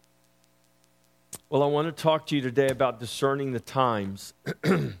Well, I want to talk to you today about discerning the times.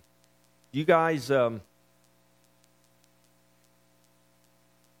 You guys, do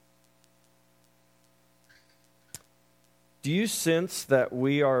you sense that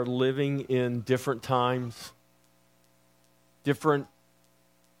we are living in different times? Different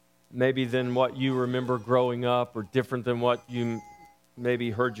maybe than what you remember growing up, or different than what you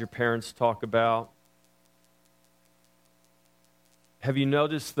maybe heard your parents talk about? Have you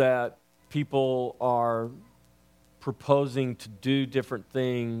noticed that people are proposing to do different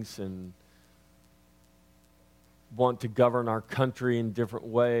things and want to govern our country in different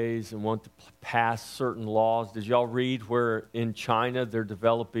ways and want to pass certain laws? Did y'all read where in China they're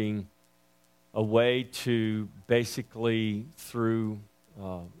developing a way to basically, through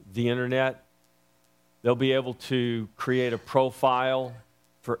the internet, they'll be able to create a profile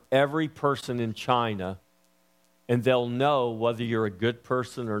for every person in China, and they'll know whether you're a good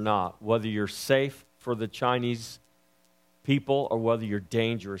person or not, whether you're safe for the Chinese people or whether you're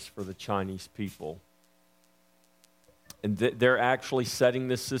dangerous for the Chinese people. And they're actually setting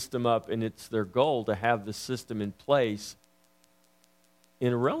this system up, and it's their goal to have the system in place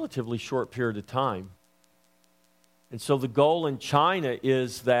in a relatively short period of time. And so the goal in China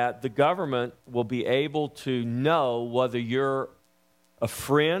is that the government will be able to know whether you're a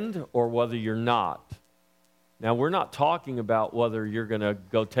friend or whether you're not. Now, we're not talking about whether you're going to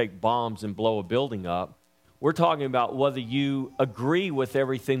go take bombs and blow a building up. We're talking about whether you agree with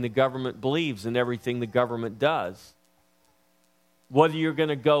everything the government believes and everything the government does. Whether you're going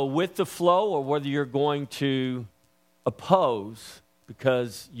to go with the flow or whether you're going to oppose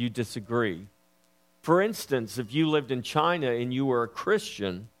because you disagree. For instance, if you lived in China and you were a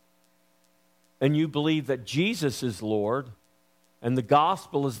Christian and you believe that Jesus is Lord and the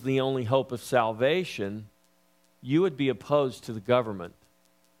gospel is the only hope of salvation, you would be opposed to the government.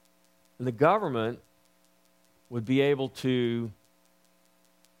 And the government would be able to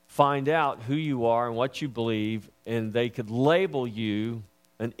find out who you are and what you believe, and they could label you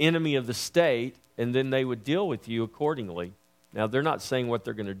an enemy of the state, and then they would deal with you accordingly. Now, they're not saying what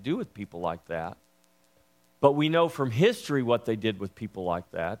they're going to do with people like that, but we know from history what they did with people like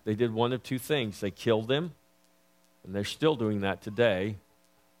that. They did one of two things. They killed them, and they're still doing that today,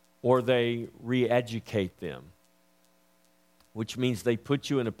 or they re-educate them, which means they put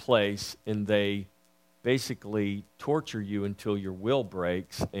you in a place and they basically torture you until your will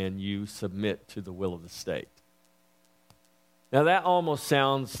breaks and you submit to the will of the state. Now, that almost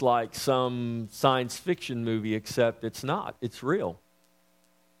sounds like some science fiction movie, except it's not. It's real.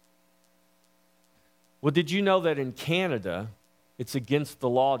 Well, did you know that in Canada, it's against the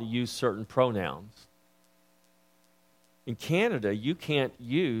law to use certain pronouns? In Canada, you can't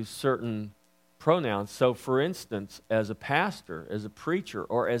use certain pronouns. So, for instance, as a pastor, as a preacher,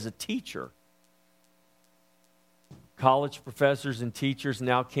 or as a teacher, college professors and teachers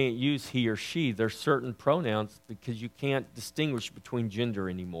now can't use he or she. There's certain pronouns because you can't distinguish between gender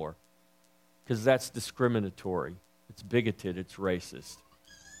anymore, because that's discriminatory. It's bigoted. It's racist.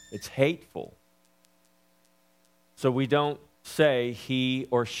 It's hateful. So we don't say he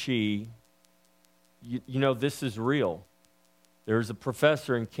or she. You know, this is real. There's a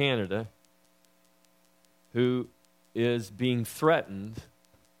professor in Canada who is being threatened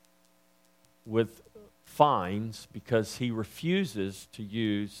with fines because he refuses to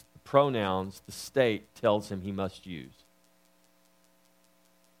use the pronouns the state tells him he must use.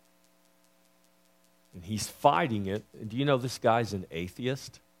 And he's fighting it. And do you know this guy's an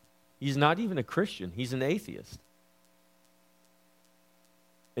atheist? He's not even a Christian. He's an atheist.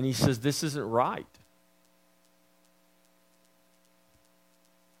 And he says, this isn't right.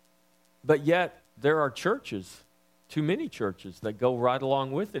 But yet, there are churches, too many churches, that go right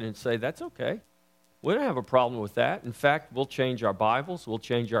along with it and say, that's okay. We don't have a problem with that. In fact, we'll change our Bibles, we'll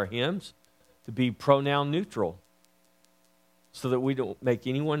change our hymns to be pronoun neutral so that we don't make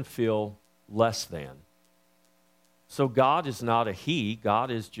anyone feel less than. So God is not a he.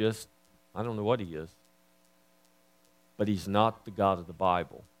 God is just, I don't know what he is. But he's not the God of the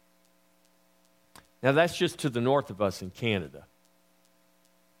Bible. Now, that's just to the north of us in Canada.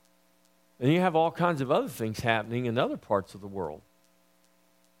 And you have all kinds of other things happening in other parts of the world.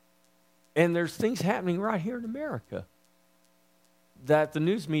 And there's things happening right here in America that the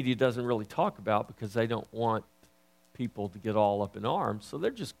news media doesn't really talk about because they don't want people to get all up in arms. So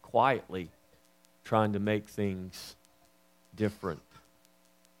they're just quietly trying to make things different.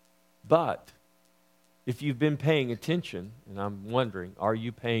 But if you've been paying attention, and I'm wondering, are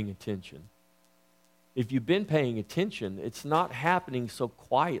you paying attention? If you've been paying attention, it's not happening so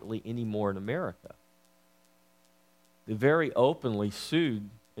quietly anymore in America. They very openly sued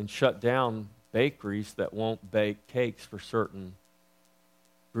and shut down bakeries that won't bake cakes for certain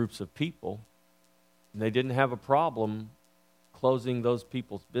groups of people. And they didn't have a problem closing those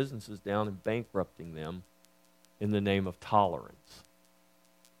people's businesses down and bankrupting them in the name of tolerance.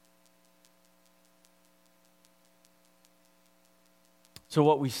 So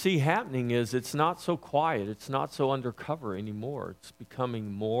what we see happening is it's not so quiet, it's not so undercover anymore. It's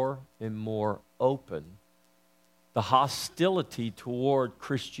becoming more and more open. The hostility toward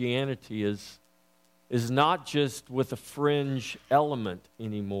Christianity is not just with a fringe element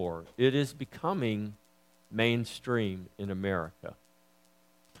anymore. It is becoming mainstream in America.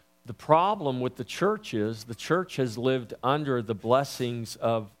 The problem with the church is the church has lived under the blessings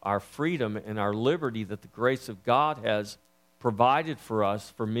of our freedom and our liberty that the grace of God has provided for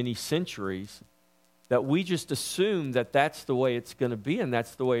us for many centuries, that we just assume that that's the way it's going to be and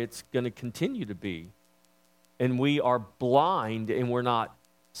that's the way it's going to continue to be. And we are blind and we're not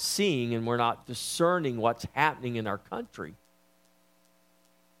seeing and we're not discerning what's happening in our country.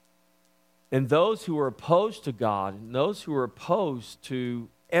 And those who are opposed to God and those who are opposed to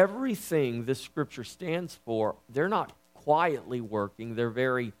everything this scripture stands for, they're not quietly working, they're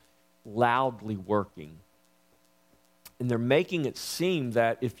very loudly working. And they're making it seem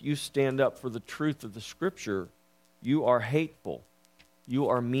that if you stand up for the truth of the scripture, you are hateful, you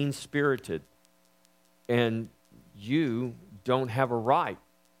are mean-spirited, and you don't have a right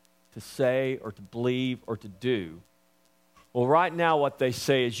to say or to believe or to do. Well, right now what they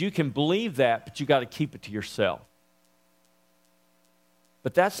say is you can believe that, but you got to keep it to yourself.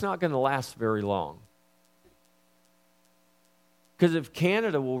 But that's not going to last very long. Because if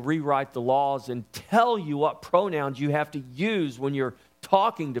Canada will rewrite the laws and tell you what pronouns you have to use when you're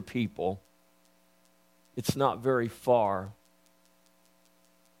talking to people, it's not very far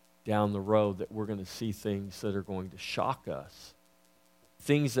down the road that we're going to see things that are going to shock us.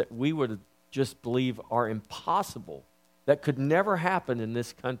 Things that we would just believe are impossible, that could never happen in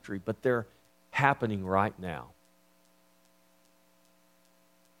this country, but they're happening right now.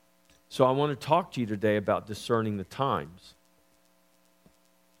 So I want to talk to you today about discerning the times.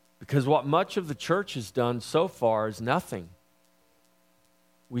 Because what much of the church has done so far is nothing.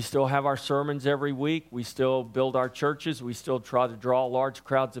 We still have our sermons every week. We still build our churches. We still try to draw large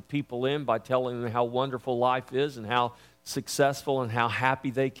crowds of people in by telling them how wonderful life is and how successful and how happy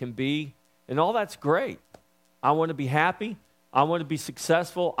they can be. And all that's great. I want to be happy. I want to be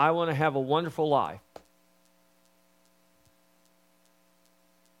successful. I want to have a wonderful life.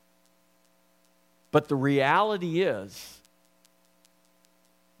 But the reality is,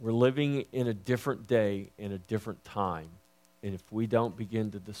 we're living in a different day, in a different time. And if we don't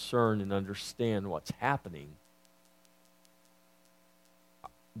begin to discern and understand what's happening,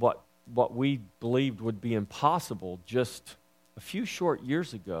 what we believed would be impossible just a few short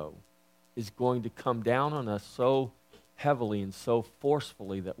years ago is going to come down on us so heavily and so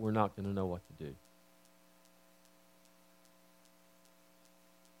forcefully that we're not going to know what to do.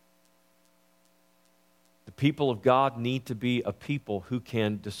 The people of God need to be a people who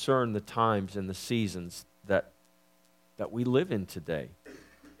can discern the times and the seasons that we live in today.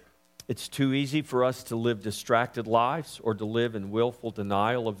 It's too easy for us to live distracted lives or to live in willful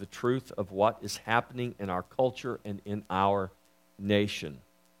denial of the truth of what is happening in our culture and in our nation.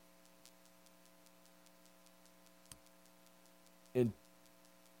 And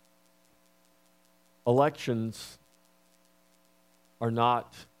elections are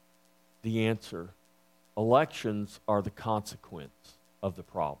not the answer. Elections are the consequence of the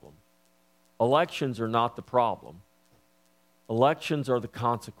problem. Elections are not the problem. Elections are the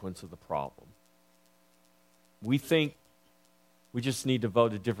consequence of the problem. We think we just need to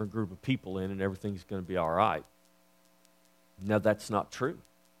vote a different group of people in and everything's going to be all right. No, that's not true.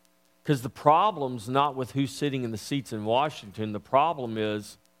 Because the problem's not with who's sitting in the seats in Washington. The problem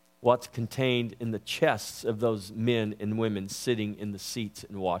is what's contained in the chests of those men and women sitting in the seats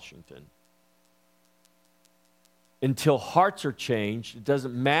in Washington. Until hearts are changed, it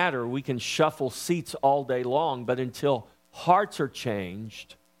doesn't matter. We can shuffle seats all day long, but until hearts are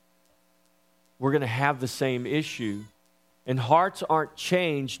changed, we're going to have the same issue. And hearts aren't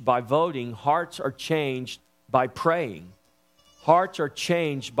changed by voting. Hearts are changed by praying. Hearts are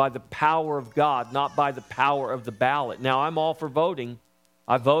changed by the power of God, not by the power of the ballot. Now, I'm all for voting.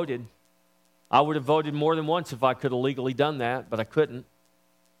 I voted. I would have voted more than once if I could have legally done that, but I couldn't.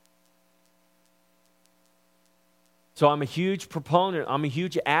 So I'm a huge proponent, I'm a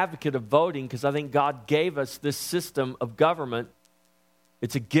huge advocate of voting because I think God gave us this system of government.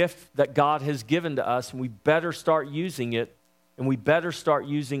 It's a gift that God has given to us, and we better start using it, and we better start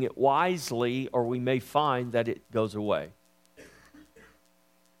using it wisely, or we may find that it goes away.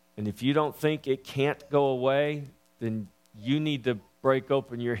 And if you don't think it can't go away, then you need to break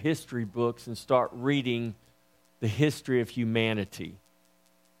open your history books and start reading the history of humanity.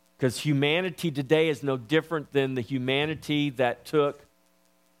 Because humanity today is no different than the humanity that took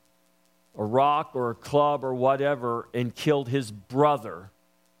a rock or a club or whatever and killed his brother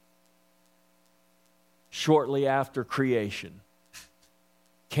shortly after creation.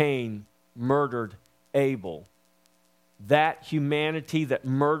 Cain murdered Abel. That humanity that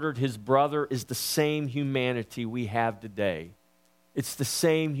murdered his brother is the same humanity we have today. It's the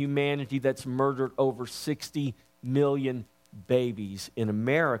same humanity that's murdered over 60 million babies in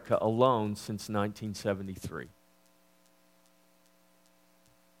America alone since 1973.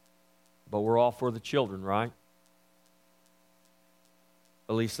 But we're all for the children, right?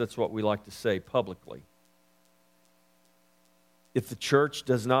 At least that's what we like to say publicly. If the church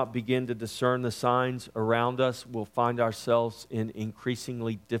does not begin to discern the signs around us, we'll find ourselves in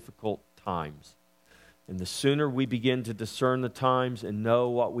increasingly difficult times. And the sooner we begin to discern the times and know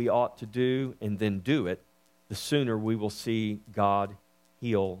what we ought to do and then do it, the sooner we will see God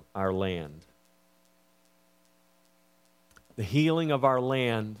heal our land. The healing of our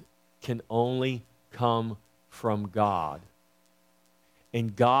land can only come from God.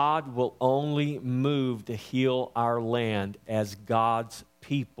 And God will only move to heal our land as God's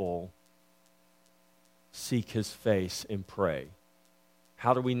people seek His face and pray.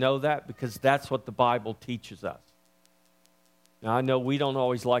 How do we know that? Because that's what the Bible teaches us. Now, I know we don't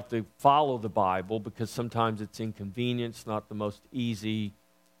always like to follow the Bible because sometimes it's inconvenient. It's not the most easy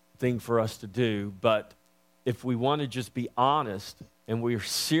thing for us to do. But if we want to just be honest and we're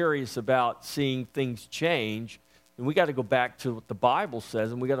serious about seeing things change, then we got to go back to what the Bible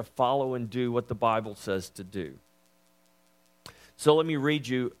says, and we got to follow and do what the Bible says to do. So let me read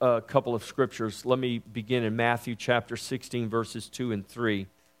you a couple of scriptures. Let me begin in Matthew chapter 16, verses 2 and 3.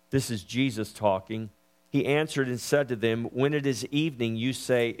 This is Jesus talking. He answered and said to them, "When it is evening, you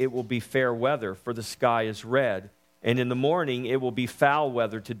say, 'It will be fair weather, for the sky is red.' And in the morning, 'It will be foul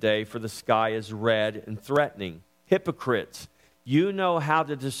weather today, for the sky is red and threatening.' Hypocrites! You know how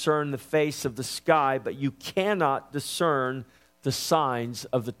to discern the face of the sky, but you cannot discern the signs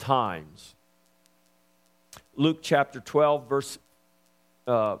of the times." Luke chapter 12, verse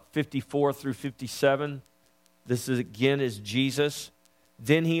 54 through 57. This is again is Jesus.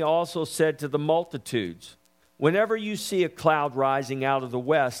 "Then he also said to the multitudes, 'Whenever you see a cloud rising out of the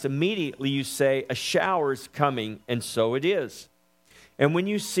west, immediately you say, a shower is coming, and so it is. And when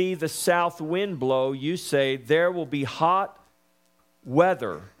you see the south wind blow, you say, there will be hot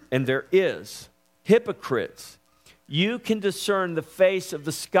weather, and there is. Hypocrites, you can discern the face of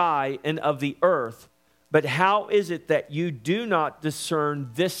the sky and of the earth, but how is it that you do not discern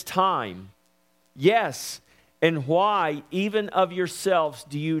this time? Yes, and why, even of yourselves,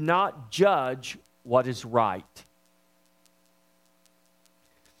 do you not judge what is right?'"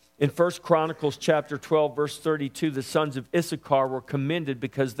 In 1 Chronicles chapter 12, verse 32, the sons of Issachar were commended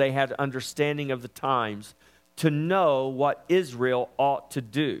because they had understanding of the times, to know what Israel ought to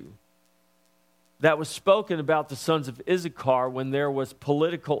do. That was spoken about the sons of Issachar when there was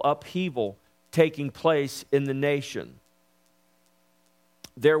political upheaval taking place in the nation.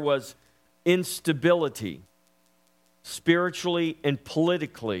 There was instability, spiritually and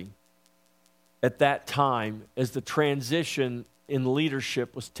politically, at that time as the transition in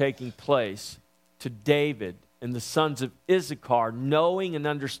leadership was taking place to David. And the sons of Issachar, knowing and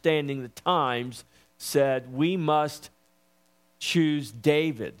understanding the times, said, we must choose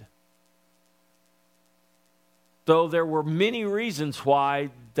David. Though there were many reasons why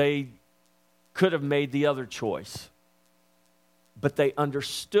they could have made the other choice. But they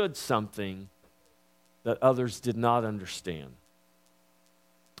understood something that others did not understand.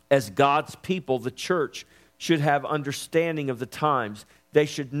 As God's people, the church should have understanding of the times. They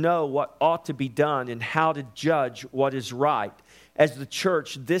should know what ought to be done and how to judge what is right. As the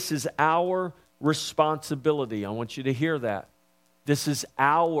church, this is our responsibility. I want you to hear that. This is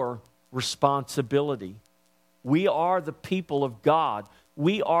our responsibility. We are the people of God.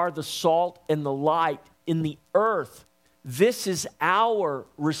 We are the salt and the light in the earth. This is our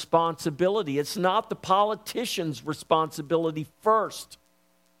responsibility. It's not the politician's responsibility first.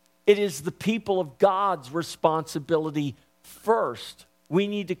 It is the people of God's responsibility first. We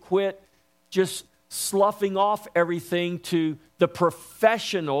need to quit just sloughing off everything to the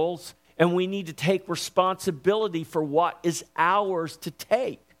professionals, and we need to take responsibility for what is ours to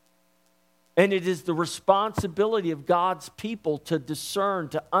take. And it is the responsibility of God's people to discern,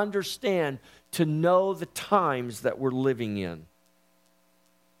 to understand, to know the times that we're living in.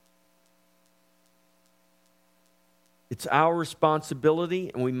 It's our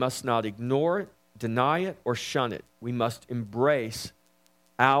responsibility, and we must not ignore it, deny it, or shun it. We must embrace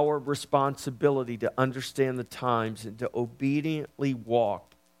our responsibility to understand the times and to obediently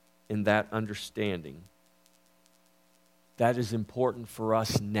walk in that understanding. That is important for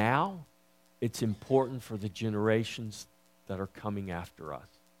us now. It's important for the generations that are coming after us.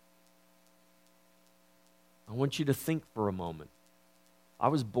 I want you to think for a moment. I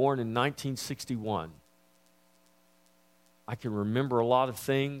was born in 1961. I can remember a lot of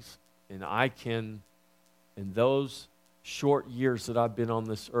things, and in those short years that I've been on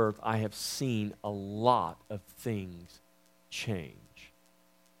this earth, I have seen a lot of things change.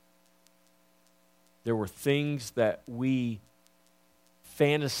 There were things that we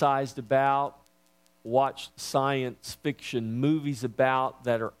fantasized about, watched science fiction movies about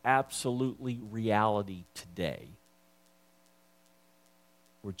that are absolutely reality today.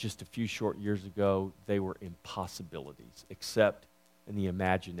 Where just a few short years ago, they were impossibilities, except in the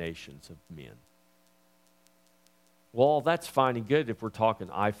imaginations of men. Well, that's fine and good if we're talking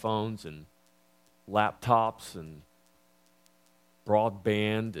iPhones and laptops and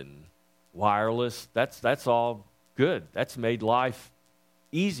broadband and wireless. That's all good. That's made life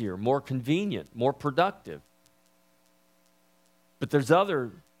easier, more convenient, more productive. But there's other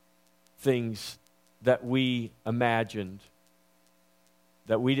things that we imagined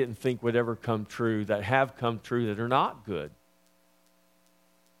that we didn't think would ever come true, that have come true, that are not good.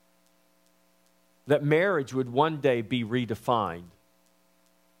 That marriage would one day be redefined.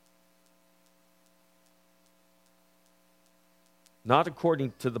 Not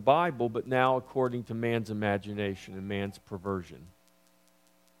according to the Bible, but now according to man's imagination and man's perversion.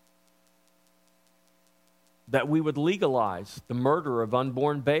 That we would legalize the murder of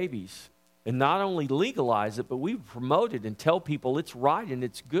unborn babies. And not only legalize it, but we would promote it and tell people it's right and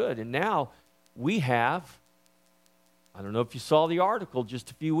it's good. And now we have, I don't know if you saw the article just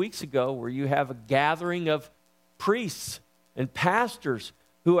a few weeks ago, where you have a gathering of priests and pastors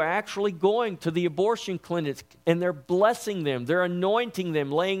who are actually going to the abortion clinics, and they're blessing them, they're anointing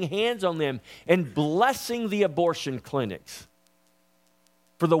them, laying hands on them, and blessing the abortion clinics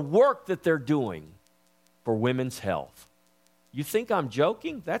for the work that they're doing for women's health. You think I'm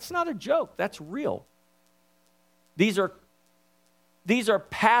joking? That's not a joke. That's real. These are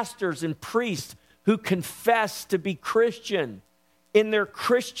pastors and priests who confess to be Christian in their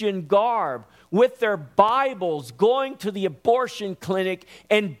Christian garb, with their Bibles, going to the abortion clinic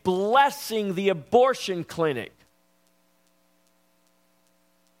and blessing the abortion clinic.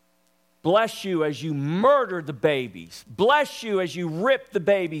 Bless you as you murder the babies. Bless you as you rip the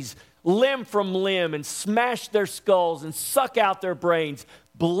babies limb from limb and smash their skulls and suck out their brains.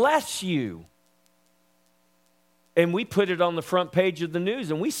 Bless you. And we put it on the front page of the news,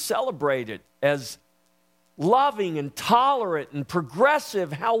 and we celebrate it as loving and tolerant and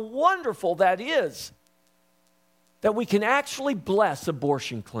progressive. How wonderful that is, that we can actually bless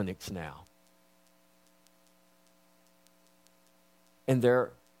abortion clinics now. And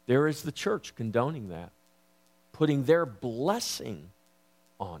there is the church condoning that, putting their blessing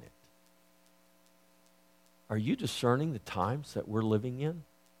on it. Are you discerning the times that we're living in?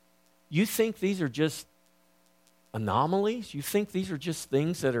 You think these are just anomalies? You think these are just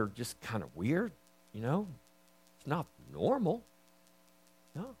things that are just kind of weird? You know, it's not normal.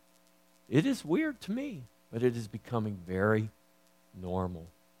 No, it is weird to me, but it is becoming very normal.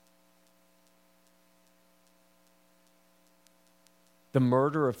 The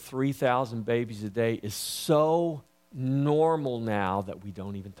murder of 3,000 babies a day is so normal now that we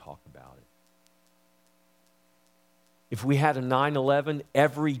don't even talk about it. If we had a 9/11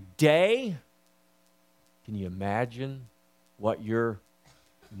 every day, can you imagine what your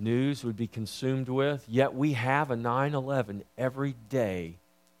news would be consumed with? Yet we have a 9/11 every day,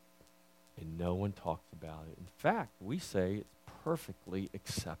 and no one talks about it. In fact, we say it's perfectly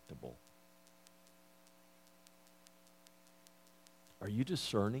acceptable. Are you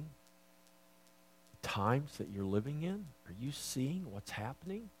discerning the times that you're living in? Are you seeing what's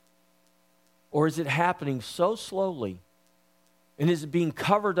happening? Or is it happening so slowly? And is it being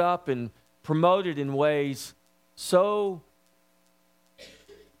covered up and promoted in ways so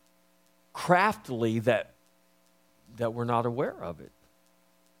craftily that we're not aware of it?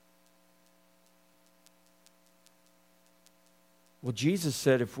 Well, Jesus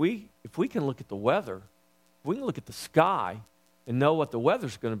said if we can look at the weather, if we can look at the sky and know what the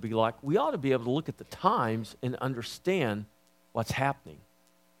weather's going to be like, we ought to be able to look at the times and understand what's happening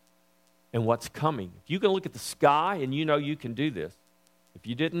and what's coming. If you can look at the sky, and you know you can do this. If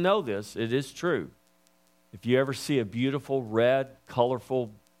you didn't know this, it is true. If you ever see a beautiful, red,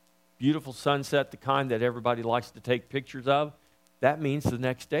 colorful, beautiful sunset, the kind that everybody likes to take pictures of, that means the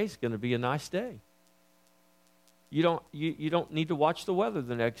next day is going to be a nice day. You don't need to watch the weather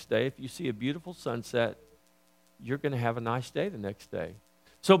the next day. If you see a beautiful sunset, you're going to have a nice day the next day.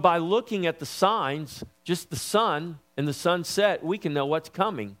 So by looking at the signs, just the sun and the sunset, we can know what's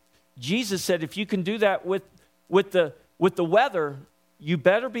coming. Jesus said if you can do that with the weather, you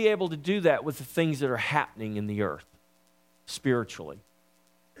better be able to do that with the things that are happening in the earth spiritually.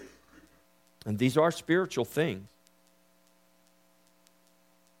 And these are spiritual things.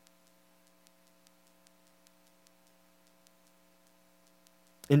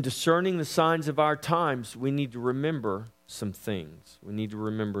 In discerning the signs of our times, we need to remember some things. We need to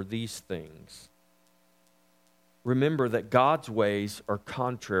remember these things. Remember that God's ways are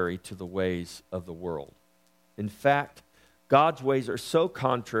contrary to the ways of the world. In fact, God's ways are so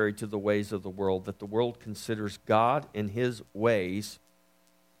contrary to the ways of the world that the world considers God and his ways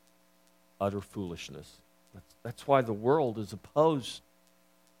utter foolishness. That's why the world is opposed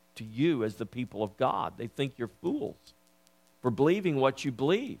to you as the people of God. They think you're fools for believing what you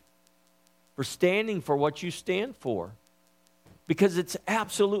believe, for standing for what you stand for, because it's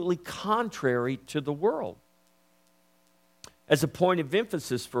absolutely contrary to the world. As a point of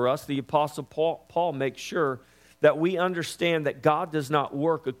emphasis for us, the Apostle Paul makes sure that we understand that God does not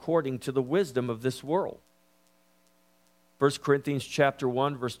work according to the wisdom of this world. 1 Corinthians chapter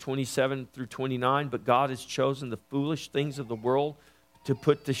 1, verse 27 through 29, but God has chosen the foolish things of the world to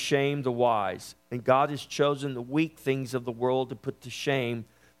put to shame the wise. And God has chosen the weak things of the world to put to shame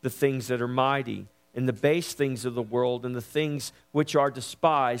the things that are mighty. And the base things of the world and the things which are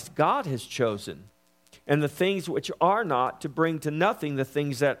despised, God has chosen. And the things which are not, to bring to nothing the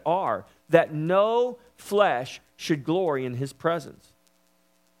things that are, that no flesh should glory in his presence.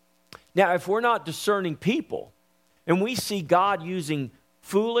 Now, if we're not discerning people, and we see God using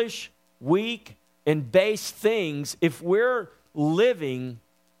foolish, weak, and base things, if we're living,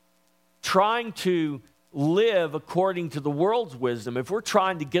 trying to live according to the world's wisdom, if we're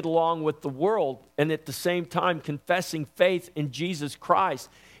trying to get along with the world and at the same time confessing faith in Jesus Christ,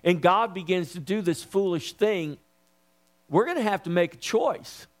 and God begins to do this foolish thing, we're going to have to make a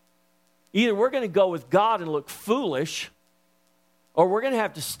choice. Either we're going to go with God and look foolish, or we're going to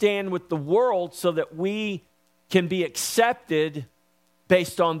have to stand with the world so that we can be accepted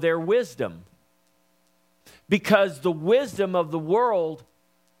based on their wisdom. Because the wisdom of the world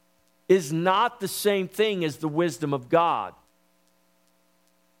is not the same thing as the wisdom of God.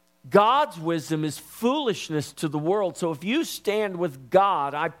 God's wisdom is foolishness to the world. So if you stand with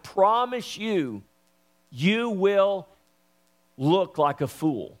God, I promise you, you will look like a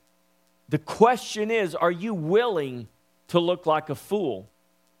fool. The question is, are you willing to look like a fool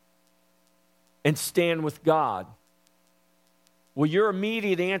and stand with God? Well, your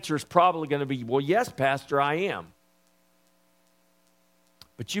immediate answer is probably going to be, well, yes, Pastor, I am.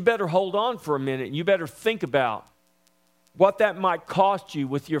 But you better hold on for a minute, and you better think about what that might cost you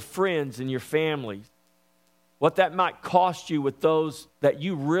with your friends and your families, what that might cost you with those that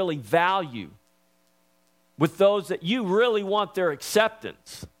you really value, with those that you really want their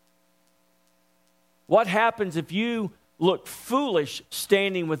acceptance. What happens if you look foolish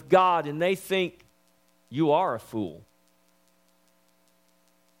standing with God and they think you are a fool?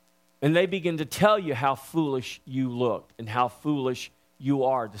 And they begin to tell you how foolish you look and how foolish you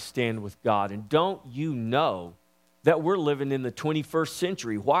are to stand with God. And don't you know that we're living in the 21st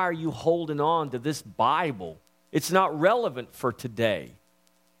century? Why are you holding on to this Bible? It's not relevant for today.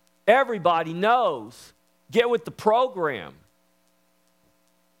 Everybody knows. Get with the program.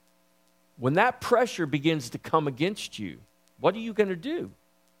 When that pressure begins to come against you, what are you going to do?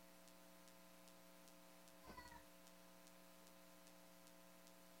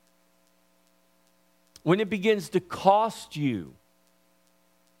 When it begins to cost you,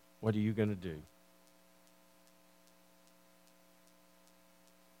 what are you going to do?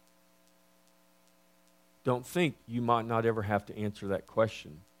 Don't think you might not ever have to answer that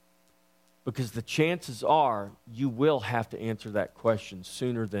question, because the chances are you will have to answer that question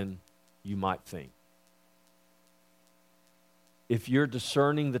sooner than you might think. If you're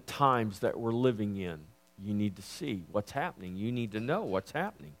discerning the times that we're living in, you need to see what's happening. You need to know what's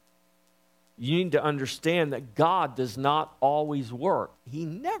happening. You need to understand that God does not always work. He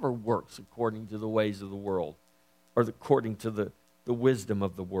never works according to the ways of the world or according to the wisdom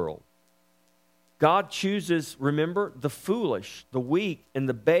of the world. God chooses, remember, the foolish, the weak, and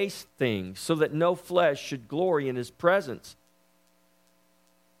the base things so that no flesh should glory in his presence.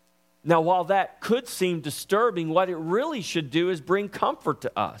 Now, while that could seem disturbing, what it really should do is bring comfort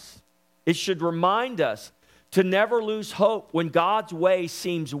to us. It should remind us to never lose hope when God's way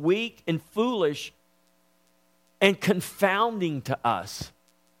seems weak and foolish and confounding to us.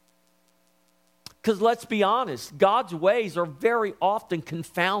 Because let's be honest, God's ways are very often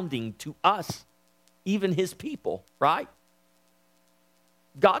confounding to us, even his people, right?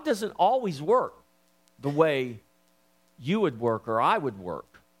 God doesn't always work the way you would work or I would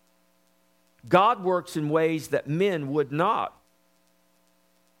work. God works in ways that men would not.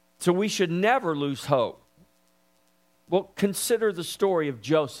 So we should never lose hope. Well, consider the story of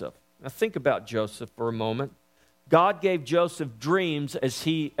Joseph. Now think about Joseph for a moment. God gave Joseph dreams as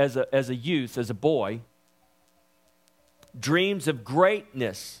a youth, as a boy. Dreams of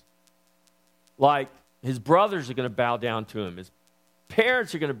greatness. Like his brothers are going to bow down to him. His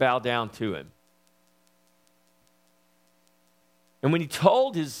parents are going to bow down to him. And when he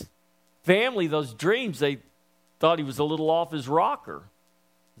told his family those dreams, they thought he was a little off his rocker.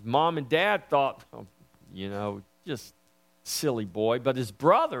 His mom and dad thought, just silly boy. But his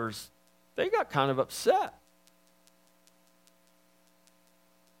brothers, they got kind of upset.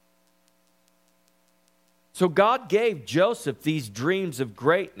 So God gave Joseph these dreams of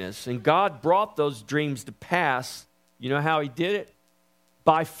greatness, and God brought those dreams to pass. You know how he did it?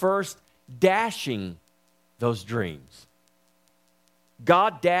 By first dashing those dreams.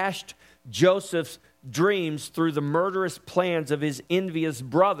 God dashed Joseph's dreams through the murderous plans of his envious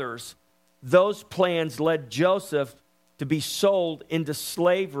brothers. Those plans led Joseph to be sold into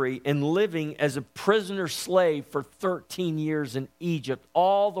slavery and living as a prisoner slave for 13 years in Egypt.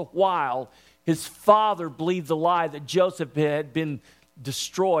 All the while, his father believed the lie that Joseph had been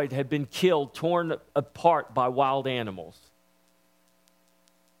destroyed, had been killed, torn apart by wild animals.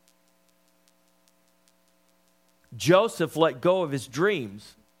 Joseph let go of his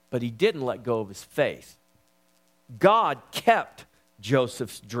dreams, but he didn't let go of his faith. God kept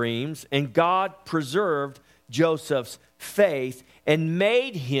Joseph's dreams, and God preserved Joseph's faith and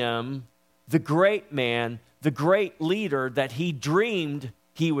made him the great man, the great leader that he dreamed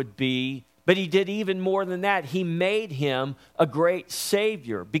he would be. But he did even more than that. He made him a great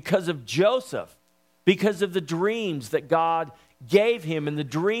Savior because of Joseph, because of the dreams that God gave him and the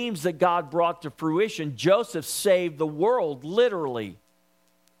dreams that God brought to fruition. Joseph saved the world, literally,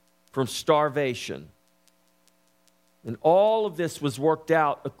 from starvation. And all of this was worked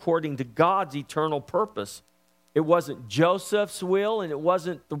out according to God's eternal purpose. It wasn't Joseph's will, and it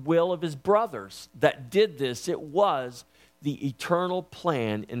wasn't the will of his brothers that did this. It was the eternal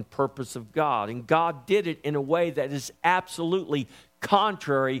plan and purpose of God. And God did it in a way that is absolutely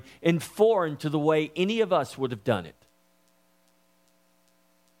contrary and foreign to the way any of us would have done it.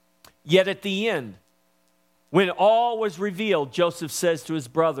 Yet at the end, when all was revealed, Joseph says to his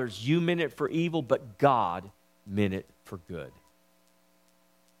brothers, "You meant it for evil, but God meant it for good."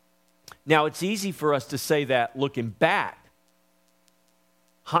 Now, it's easy for us to say that looking back,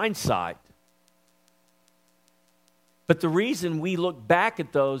 hindsight. But the reason we look back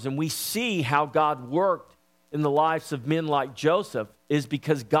at those and we see how God worked in the lives of men like Joseph is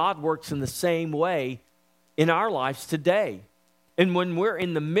because God works in the same way in our lives today. And when we're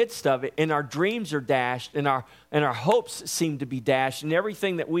in the midst of it and our dreams are dashed and our hopes seem to be dashed and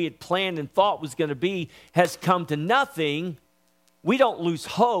everything that we had planned and thought was going to be has come to nothing, we don't lose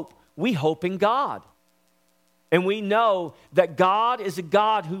hope. We hope in God. And we know that God is a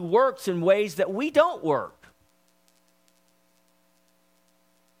God who works in ways that we don't work.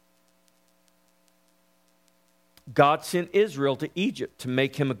 God sent Israel to Egypt to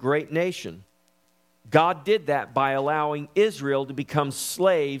make him a great nation. God did that by allowing Israel to become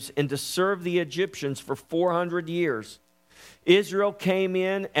slaves and to serve the Egyptians for 400 years. Israel came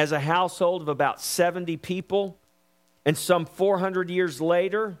in as a household of about 70 people, and some 400 years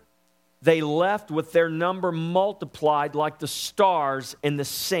later, they left with their number multiplied like the stars in the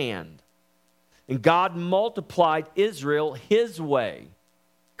sand. And God multiplied Israel his way,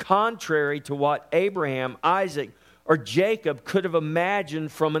 contrary to what Abraham, Isaac, or Jacob could have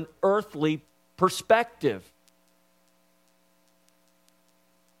imagined from an earthly perspective.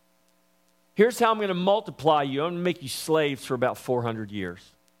 Here's how I'm going to multiply you. I'm going to make you slaves for about 400 years.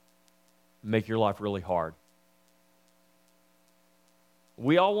 Make your life really hard.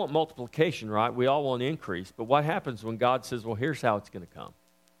 We all want multiplication, right? We all want increase. But what happens when God says, well, here's how it's going to come?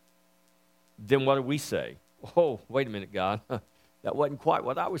 Then what do we say? Oh, wait a minute, God. That wasn't quite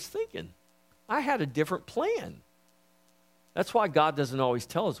what I was thinking. I had a different plan. That's why God doesn't always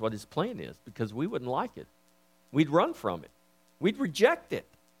tell us what his plan is, because we wouldn't like it. We'd run from it. We'd reject it.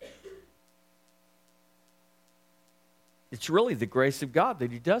 It's really the grace of God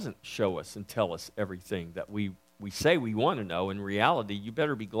that he doesn't show us and tell us everything that we say we want to know. In reality, you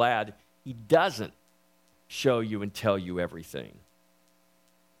better be glad he doesn't show you and tell you everything.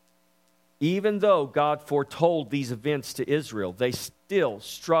 Even though God foretold these events to Israel, they still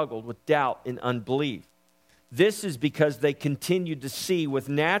struggled with doubt and unbelief. This is because they continued to see with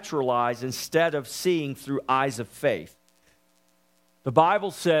natural eyes instead of seeing through eyes of faith. The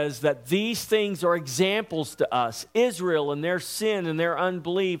Bible says that these things are examples to us. Israel and their sin and their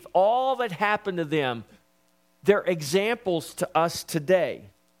unbelief, all that happened to them, they're examples to us today.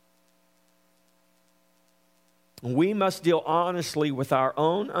 We must deal honestly with our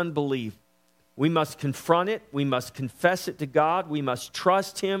own unbelief. We must confront it. We must confess it to God. We must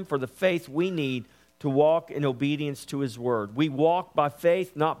trust Him for the faith we need to walk in obedience to His word. We walk by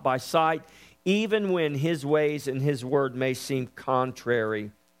faith, not by sight, even when His ways and His word may seem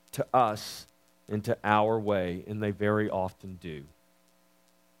contrary to us and to our way, and they very often do.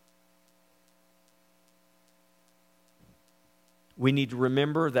 We need to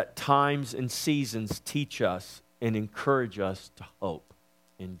remember that times and seasons teach us and encourage us to hope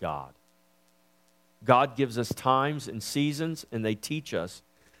in God. God gives us times and seasons, and they teach us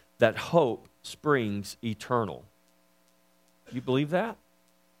that hope springs eternal. You believe that?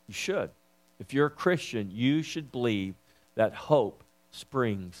 You should. If you're a Christian, you should believe that hope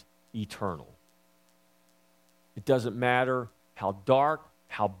springs eternal. It doesn't matter how dark,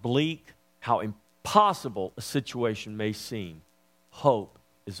 how bleak, how impossible a situation may seem. Hope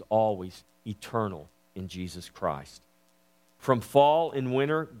is always eternal in Jesus Christ. From fall and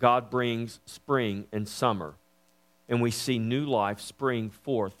winter, God brings spring and summer, and we see new life spring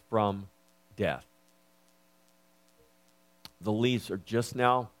forth from death. The leaves are just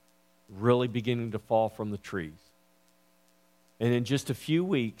now really beginning to fall from the trees. And in just a few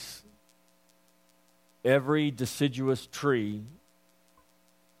weeks, every deciduous tree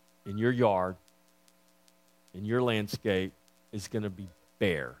in your yard, in your landscape, is going to be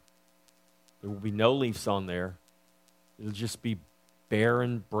bare. There will be no leaves on there. It'll just be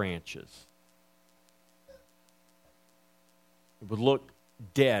barren branches. It would look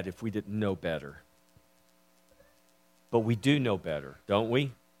dead if we didn't know better. But we do know better, don't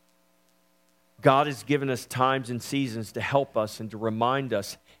we? God has given us times and seasons to help us and to remind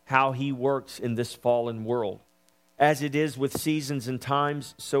us how He works in this fallen world. As it is with seasons and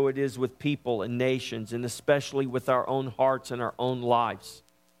times, so it is with people and nations, and especially with our own hearts and our own lives.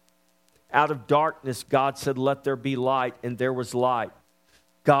 Out of darkness, God said, "Let there be light," and there was light.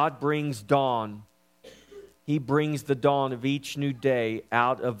 God brings dawn. He brings the dawn of each new day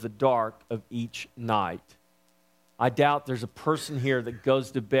out of the dark of each night. I doubt there's a person here that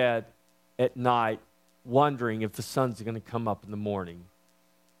goes to bed at night wondering if the sun's going to come up in the morning.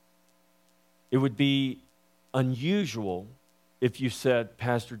 It would be unusual if you said,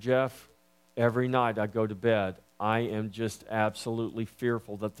 "Pastor Jeff, every night I go to bed, I am just absolutely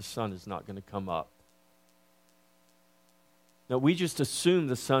fearful that the sun is not going to come up." Now, we just assume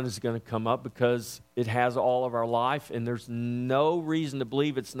the sun is going to come up because it has all of our life, and there's no reason to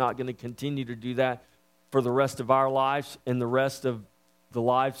believe it's not going to continue to do that for the rest of our lives and the rest of the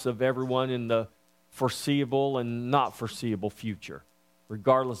lives of everyone in the foreseeable and not foreseeable future,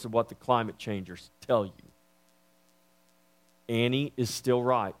 regardless of what the climate changers tell you. Annie is still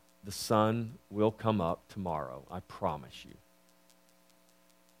right. The sun will come up tomorrow, I promise you.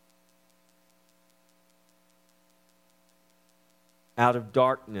 Out of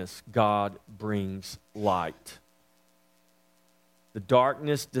darkness, God brings light. The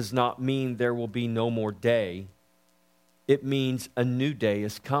darkness does not mean there will be no more day. It means a new day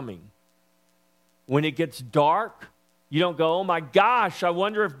is coming. When it gets dark, you don't go, "Oh my gosh, I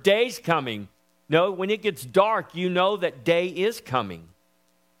wonder if day's coming." No, when it gets dark, you know that day is coming.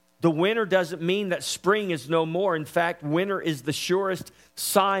 The winter doesn't mean that spring is no more. In fact, winter is the surest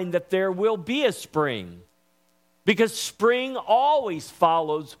sign that there will be a spring. Because spring always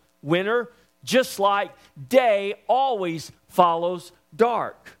follows winter, just like day always follows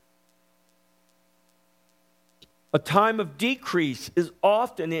dark. A time of decrease is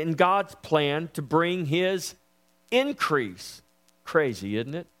often in God's plan to bring His increase. Crazy,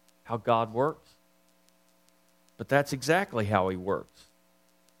 isn't it? How God works. But that's exactly how He works.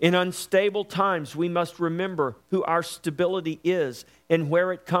 In unstable times, we must remember who our stability is and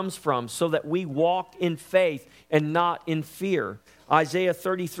where it comes from so that we walk in faith and not in fear. Isaiah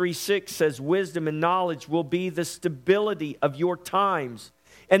 33:6 says, "Wisdom and knowledge will be the stability of your times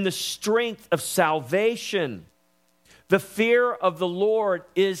and the strength of salvation." The fear of the Lord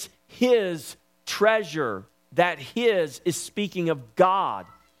is His treasure. That His is speaking of God.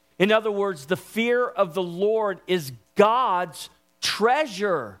 In other words, the fear of the Lord is God's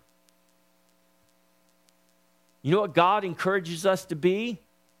treasure. You know what God encourages us to be?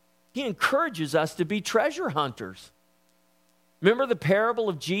 He encourages us to be treasure hunters. Remember the parable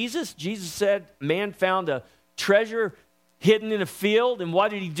of Jesus? Jesus said, man found a treasure hidden in a field, and what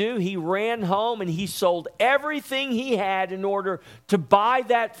did he do? He ran home and he sold everything he had in order to buy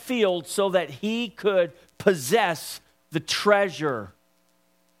that field so that he could possess the treasure.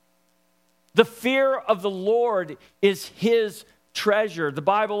 The fear of the Lord is his treasure. The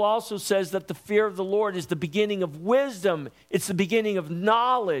Bible also says that the fear of the Lord is the beginning of wisdom. It's the beginning of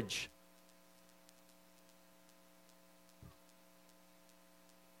knowledge.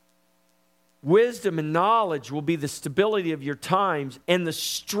 Wisdom and knowledge will be the stability of your times and the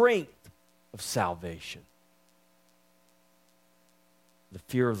strength of salvation. The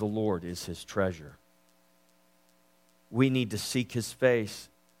fear of the Lord is his treasure. We need to seek his face.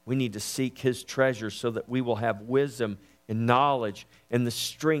 We need to seek his treasure so that we will have wisdom and knowledge and the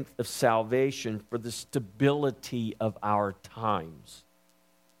strength of salvation for the stability of our times.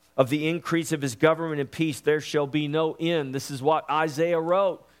 Of the increase of his government and peace, there shall be no end. This is what Isaiah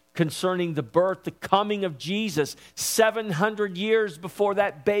wrote concerning the birth, the coming of Jesus, 700 years before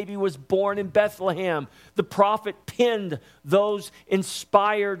that baby was born in Bethlehem. The prophet penned those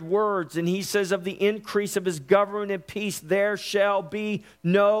inspired words, and he says, of the increase of his government and peace, there shall be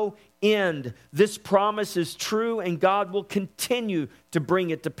no end. This promise is true, and God will continue to bring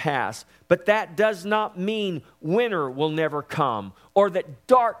it to pass. But that does not mean winter will never come, or that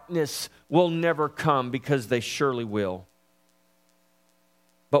darkness will never come, because they surely will.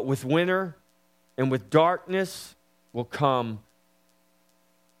 But with winter and with darkness will come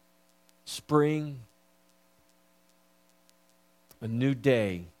spring, a new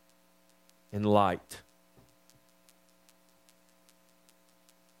day, and light.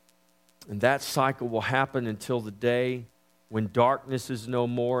 And that cycle will happen until the day when darkness is no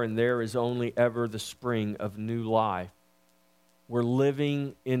more and there is only ever the spring of new life. We're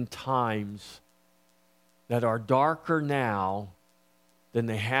living in times that are darker now than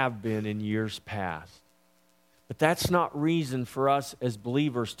they have been in years past. But that's not reason for us as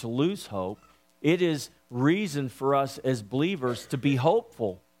believers to lose hope. It is reason for us as believers to be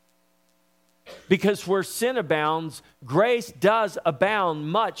hopeful. Because where sin abounds, grace does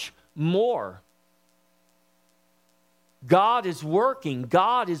abound much more. God is working.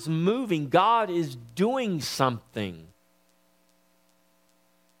 God is moving. God is doing something.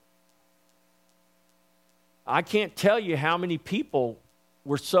 I can't tell you how many people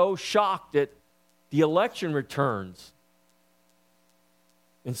were so shocked at the election returns.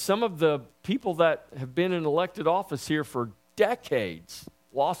 And some of the people that have been in elected office here for decades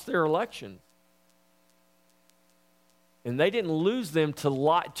lost their elections. And they didn't lose them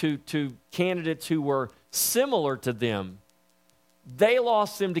to candidates who were similar to them. They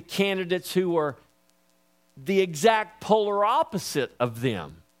lost them to candidates who were the exact polar opposite of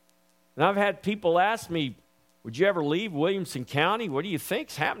them. And I've had people ask me, would you ever leave Williamson County? What do you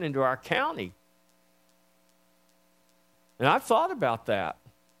think's happening to our county? And I've thought about that.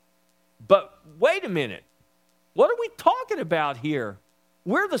 But wait a minute. What are we talking about here?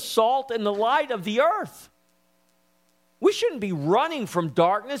 We're the salt and the light of the earth. We shouldn't be running from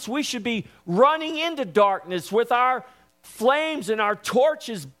darkness. We should be running into darkness with our flames and our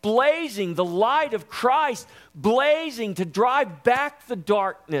torches blazing, the light of Christ blazing to drive back the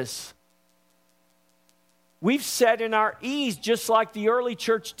darkness. We've sat in our ease just like the early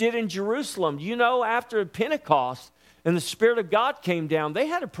church did in Jerusalem. You know, after Pentecost and the Spirit of God came down, they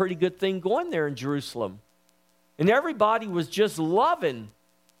had a pretty good thing going there in Jerusalem. And everybody was just loving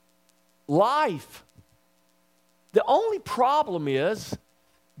life. The only problem is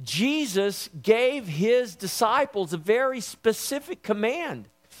Jesus gave his disciples a very specific command.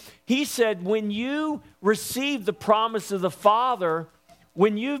 He said, when you receive the promise of the Father,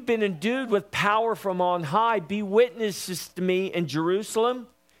 when you've been endued with power from on high, be witnesses to me in Jerusalem,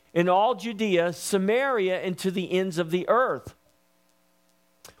 in all Judea, Samaria, and to the ends of the earth.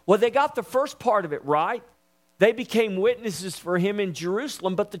 Well, they got the first part of it right. They became witnesses for him in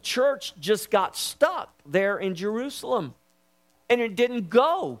Jerusalem, but the church just got stuck there in Jerusalem. And it didn't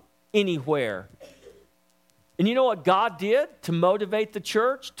go anywhere. And you know what God did to motivate the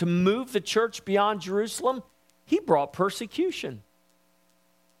church, to move the church beyond Jerusalem? He brought persecution.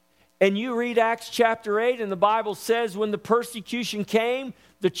 And you read Acts chapter 8, and the Bible says when the persecution came,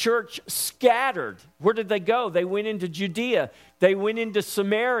 the church scattered. Where did they go? They went into Judea. They went into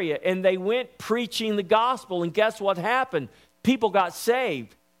Samaria, and they went preaching the gospel. And guess what happened? People got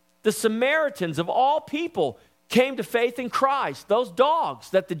saved. The Samaritans, of all people, came to faith in Christ. Those dogs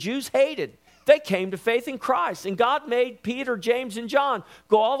that the Jews hated They came to faith in Christ. And God made Peter, James, and John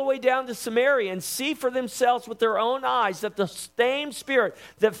go all the way down to Samaria and see for themselves with their own eyes that the same Spirit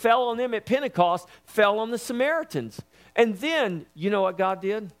that fell on them at Pentecost fell on the Samaritans. And then, you know what God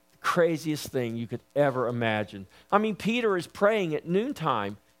did? The craziest thing you could ever imagine. I mean, Peter is praying at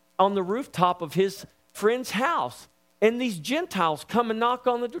noontime on the rooftop of his friend's house. And these Gentiles come and knock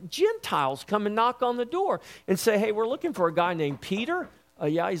on the door. Gentiles come and knock on the door and say, hey, we're looking for a guy named Peter.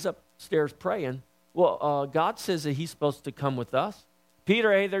 Yeah, he's upstairs praying. Well, God says that he's supposed to come with us.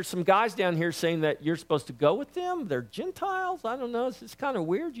 Peter, hey, there's some guys down here saying that you're supposed to go with them. They're Gentiles. I don't know. It's kind of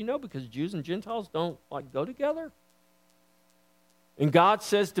weird, because Jews and Gentiles don't go together. And God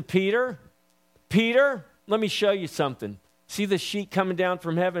says to Peter, Peter, let me show you something. See the sheet coming down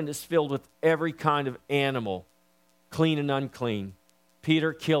from heaven is filled with every kind of animal, clean and unclean.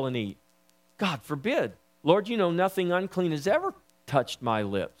 Peter, kill and eat. God forbid. Lord, nothing unclean has ever touched my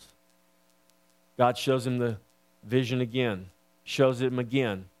lips. God shows him the vision again, shows him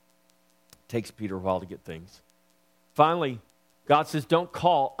again. Takes Peter a while to get things. Finally, God says, don't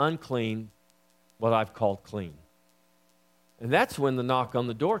call unclean what I've called clean. And that's when the knock on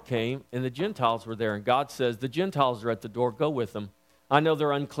the door came and the Gentiles were there. And God says, the Gentiles are at the door, go with them. I know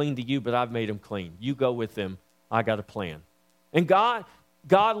they're unclean to you, but I've made them clean. You go with them. I got a plan. And God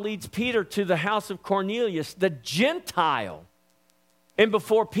leads Peter to the house of Cornelius, the Gentile. And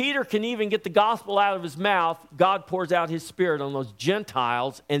before Peter can even get the gospel out of his mouth, God pours out his Spirit on those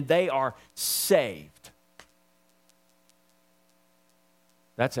Gentiles, and they are saved.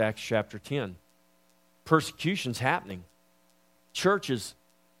 That's Acts chapter 10. Persecution's happening. Churches,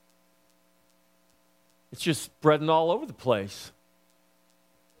 it's just spreading all over the place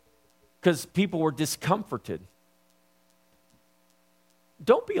because people were discomforted.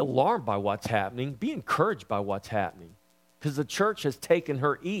 Don't be alarmed by what's happening. Be encouraged by what's happening because the church has taken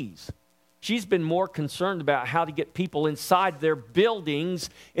her ease. She's been more concerned about how to get people inside their buildings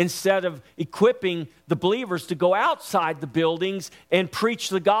instead of equipping the believers to go outside the buildings and preach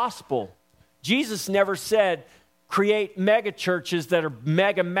the gospel. Jesus never said, create mega churches that are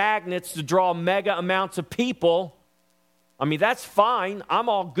mega magnets to draw mega amounts of people. I mean, that's fine. I'm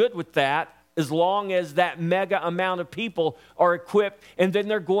all good with that as long as that mega amount of people are equipped and then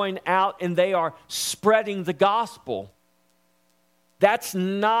they're going out and they are spreading the gospel. That's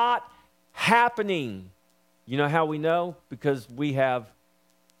not happening. You know how we know? Because we have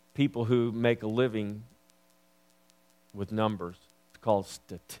people who make a living with numbers. It's called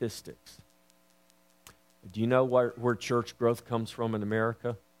statistics. Do you know where church growth comes from in America?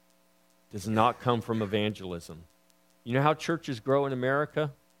 It does not come from evangelism. You know how churches grow in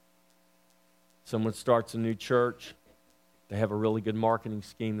America? Someone starts a new church. They have a really good marketing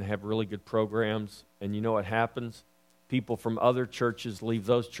scheme. They have really good programs. And you know what happens? People from other churches leave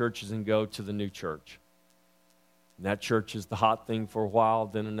those churches and go to the new church. And that church is the hot thing for a while.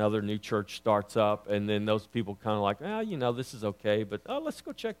 Then another new church starts up. And then those people kind of like, this is okay. But let's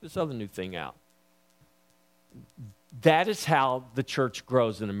go check this other new thing out. That is how the church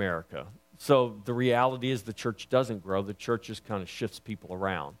grows in America. So the reality is the church doesn't grow. The church just kind of shifts people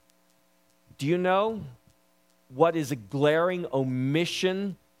around. Do you know what is a glaring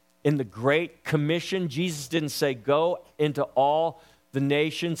omission in the Great Commission? Jesus didn't say go into all the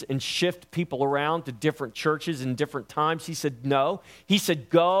nations and shift people around to different churches in different times. He said no. He said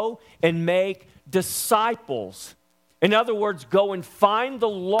go and make disciples. In other words, go and find the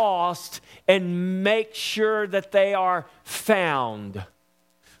lost and make sure that they are found.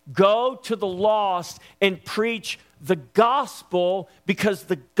 Go to the lost and preach the gospel because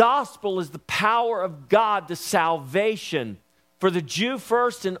the gospel is the power of God to salvation for the Jew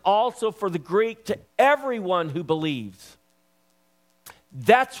first and also for the Greek, to everyone who believes.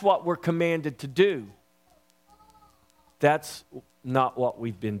 That's what we're commanded to do. That's not what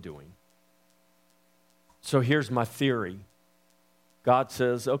we've been doing. So here's my theory. God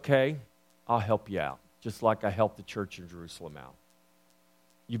says, okay, I'll help you out, just like I helped the church in Jerusalem out.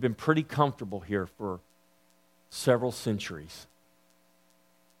 You've been pretty comfortable here for several centuries.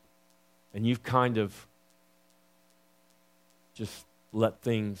 And you've kind of just let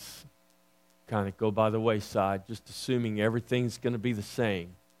things kind of go by the wayside, just assuming everything's going to be the same.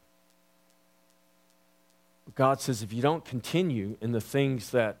 But God says, if you don't continue in the things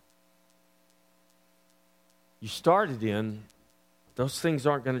that you started in, those things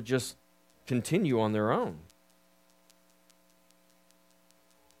aren't going to just continue on their own.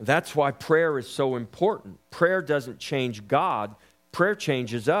 That's why prayer is so important. Prayer doesn't change God. Prayer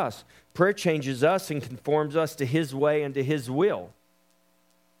changes us. Prayer changes us and conforms us to His way and to His will.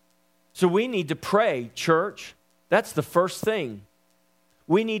 So we need to pray, church. That's the first thing.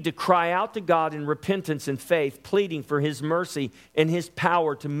 We need to cry out to God in repentance and faith, pleading for His mercy and His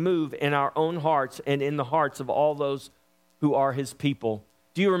power to move in our own hearts and in the hearts of all those who are His people.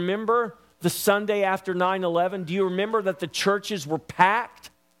 Do you remember the Sunday after 9/11? Do you remember that the churches were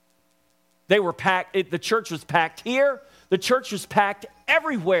packed? They were packed. The church was packed here. The church was packed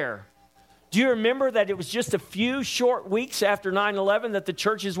everywhere. Do you remember that it was just a few short weeks after 9/11 that the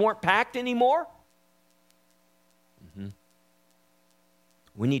churches weren't packed anymore?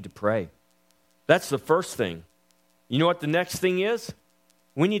 We need to pray. That's the first thing. You know what the next thing is?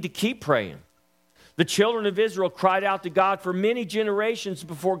 We need to keep praying. The children of Israel cried out to God for many generations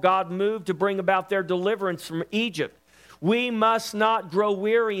before God moved to bring about their deliverance from Egypt. We must not grow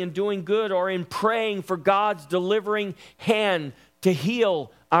weary in doing good or in praying for God's delivering hand to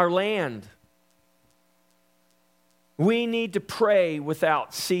heal our land. We need to pray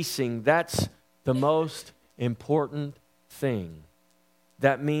without ceasing. That's the most important thing.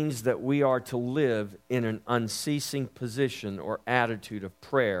 That means that we are to live in an unceasing position or attitude of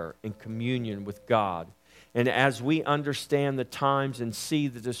prayer and communion with God. And as we understand the times and see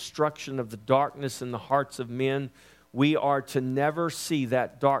the destruction of the darkness in the hearts of men, we are to never see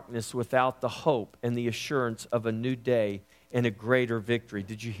that darkness without the hope and the assurance of a new day and a greater victory.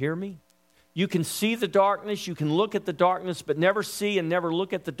 Did you hear me? You can see the darkness, you can look at the darkness, but never see and never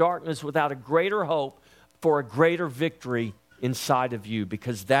look at the darkness without a greater hope for a greater victory inside of you,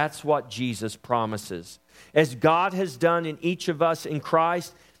 because that's what Jesus promises. As God has done in each of us in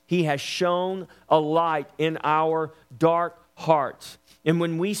Christ, He has shone a light in our dark hearts. And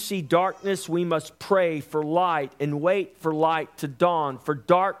when we see darkness, we must pray for light and wait for light to dawn, for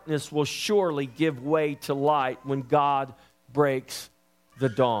darkness will surely give way to light when God breaks the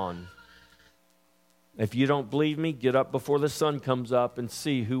dawn. If you don't believe me, get up before the sun comes up and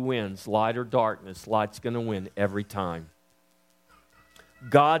see who wins, light or darkness. Light's going to win every time.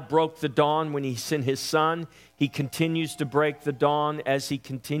 God broke the dawn when He sent His Son. He continues to break the dawn as He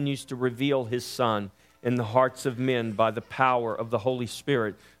continues to reveal His Son in the hearts of men by the power of the Holy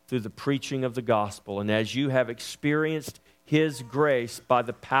Spirit through the preaching of the gospel. And as you have experienced His grace by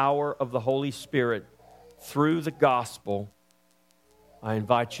the power of the Holy Spirit through the gospel, I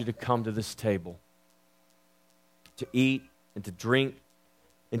invite you to come to this table to eat and to drink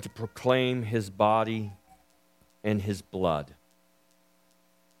and to proclaim His body and His blood.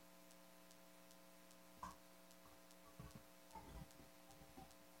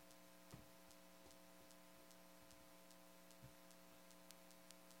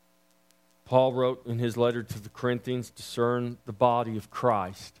 Paul wrote in his letter to the Corinthians, discern the body of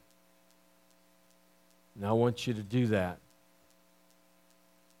Christ. And I want you to do that.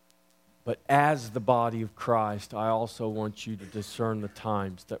 But as the body of Christ, I also want you to discern the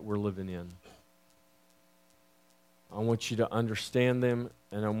times that we're living in. I want you to understand them,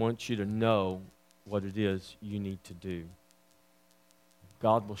 and I want you to know what it is you need to do.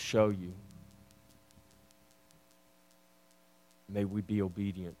 God will show you. May we be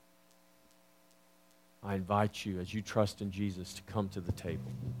obedient. I invite you, as you trust in Jesus, to come to the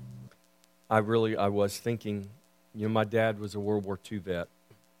table. I was thinking, my dad was a World War II vet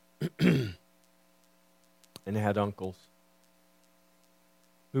and had uncles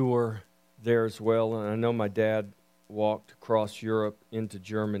who were there as well. And I know my dad walked across Europe into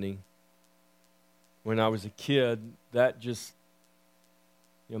Germany. When I was a kid, that just,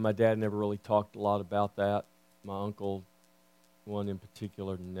 my dad never really talked a lot about that. My uncle, one in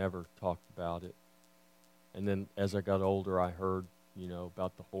particular, never talked about it. And then as I got older, I heard,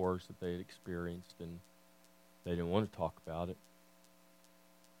 about the horrors that they had experienced, and they didn't want to talk about it.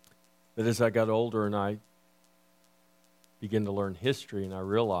 But as I got older and I began to learn history, and I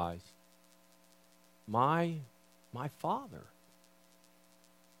realized my father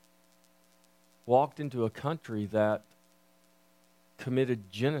walked into a country that committed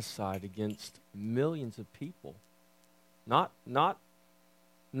genocide against millions of people. Not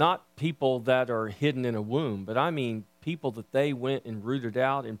people that are hidden in a womb, but I mean people that they went and rooted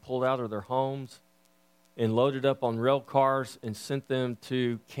out and pulled out of their homes and loaded up on rail cars and sent them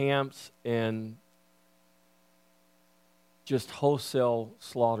to camps and just wholesale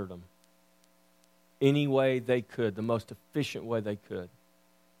slaughtered them any way they could, the most efficient way they could,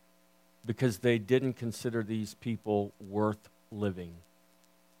 because they didn't consider these people worth living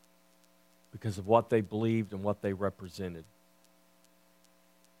because of what they believed and what they represented.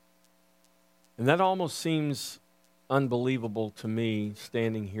 And that almost seems unbelievable to me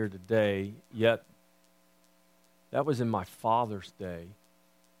standing here today, yet that was in my father's day.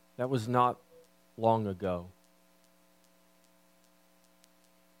 That was not long ago.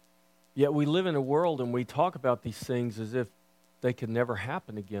 Yet we live in a world and we talk about these things as if they could never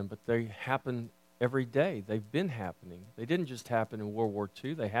happen again, but they happen every day. They've been happening. They didn't just happen in World War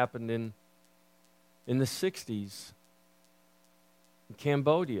II. They happened in the 60s in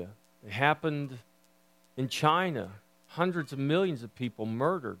Cambodia. They happened in China. Hundreds of millions of people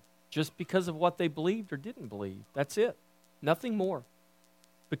murdered just because of what they believed or didn't believe. That's it. Nothing more.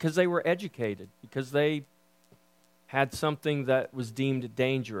 Because they were educated, because they had something that was deemed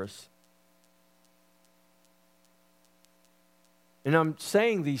dangerous. And I'm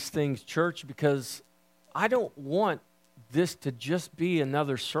saying these things, church, because I don't want this to just be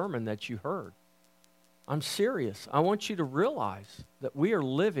another sermon that you heard. I'm serious. I want you to realize that we are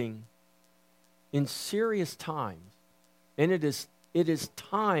living in serious times. And it is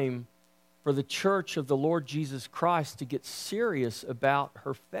time for the church of the Lord Jesus Christ to get serious about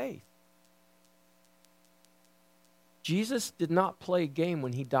her faith. Jesus did not play a game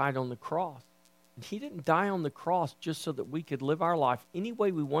when he died on the cross. And he didn't die on the cross just so that we could live our life any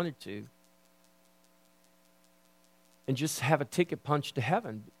way we wanted to and just have a ticket punched to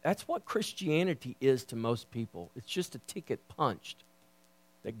heaven. That's what Christianity is to most people. It's just a ticket punched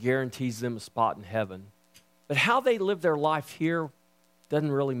that guarantees them a spot in heaven. But how they live their life here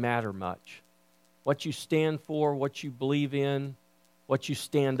doesn't really matter much. What you stand for, what you believe in, what you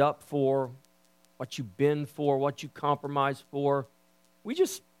stand up for, what you bend for, what you compromise for, we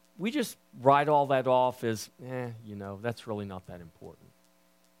just write all that off as, that's really not that important.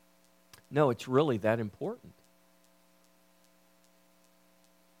 No, it's really that important.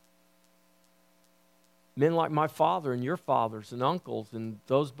 Men like my father and your fathers and uncles and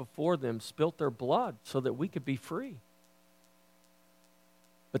those before them spilt their blood so that we could be free.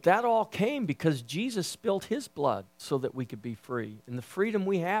 But that all came because Jesus spilled his blood so that we could be free. And the freedom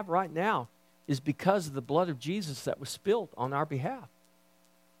we have right now is because of the blood of Jesus that was spilled on our behalf.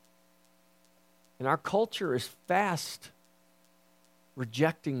 And our culture is fast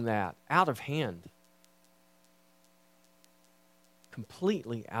rejecting that out of hand.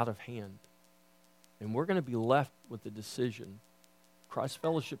 Completely out of hand. And we're going to be left with the decision. Christ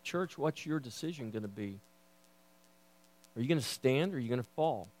Fellowship Church, what's your decision going to be? Are you going to stand or are you going to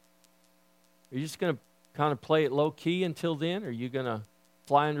fall? Are you just going to kind of play it low key until then? Or are you going to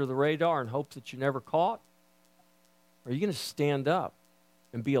fly under the radar and hope that you're never caught? Or are you going to stand up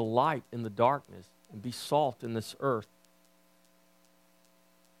and be a light in the darkness and be salt in this earth?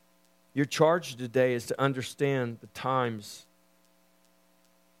 Your charge today is to understand the times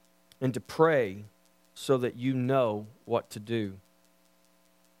and to pray so that you know what to do.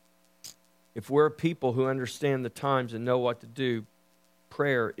 If we're a people who understand the times and know what to do,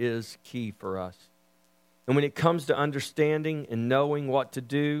 prayer is key for us. And when it comes to understanding and knowing what to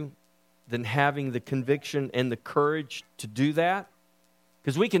do, then having the conviction and the courage to do that,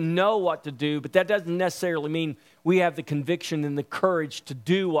 because we can know what to do, but that doesn't necessarily mean we have the conviction and the courage to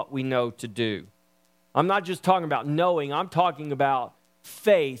do what we know to do. I'm not just talking about knowing, I'm talking about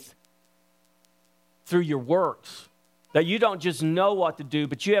faith through your works. That you don't just know what to do,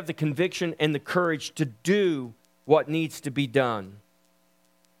 but you have the conviction and the courage to do what needs to be done.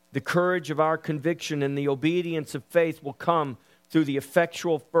 The courage of our conviction and the obedience of faith will come through the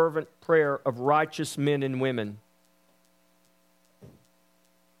effectual, fervent prayer of righteous men and women.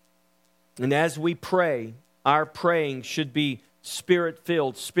 And as we pray, our praying should be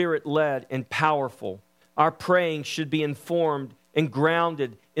Spirit-filled, Spirit-led, and powerful. Our praying should be informed and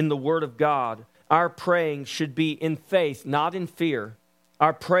grounded in the Word of God. Our praying should be in faith, not in fear.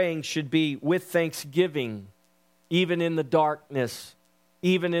 Our praying should be with thanksgiving, even in the darkness,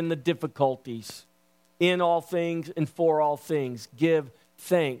 even in the difficulties. In all things and for all things, give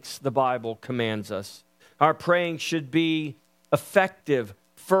thanks, the Bible commands us. Our praying should be effective,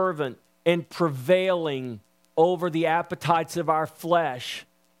 fervent, and prevailing over the appetites of our flesh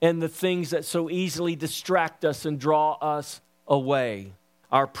and the things that so easily distract us and draw us away.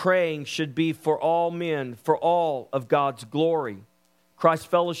 Our praying should be for all men, for all of God's glory. Christ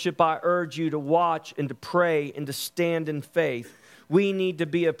Fellowship, I urge you to watch and to pray and to stand in faith. We need to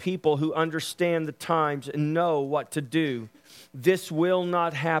be a people who understand the times and know what to do. This will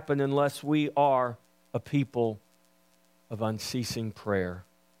not happen unless we are a people of unceasing prayer.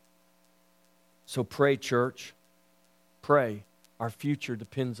 So pray, church. Pray. Our future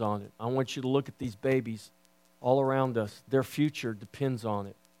depends on it. I want you to look at these babies all around us. Their future depends on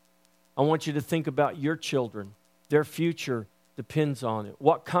it. I want you to think about your children. Their future depends on it.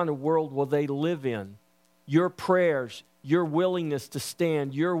 What kind of world will they live in? Your prayers, your willingness to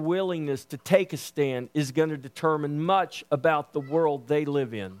stand, your willingness to take a stand is going to determine much about the world they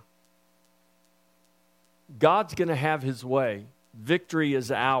live in. God's going to have His way. Victory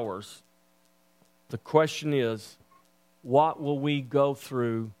is ours. The question is, what will we go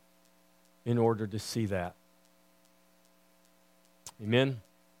through in order to see that? Amen.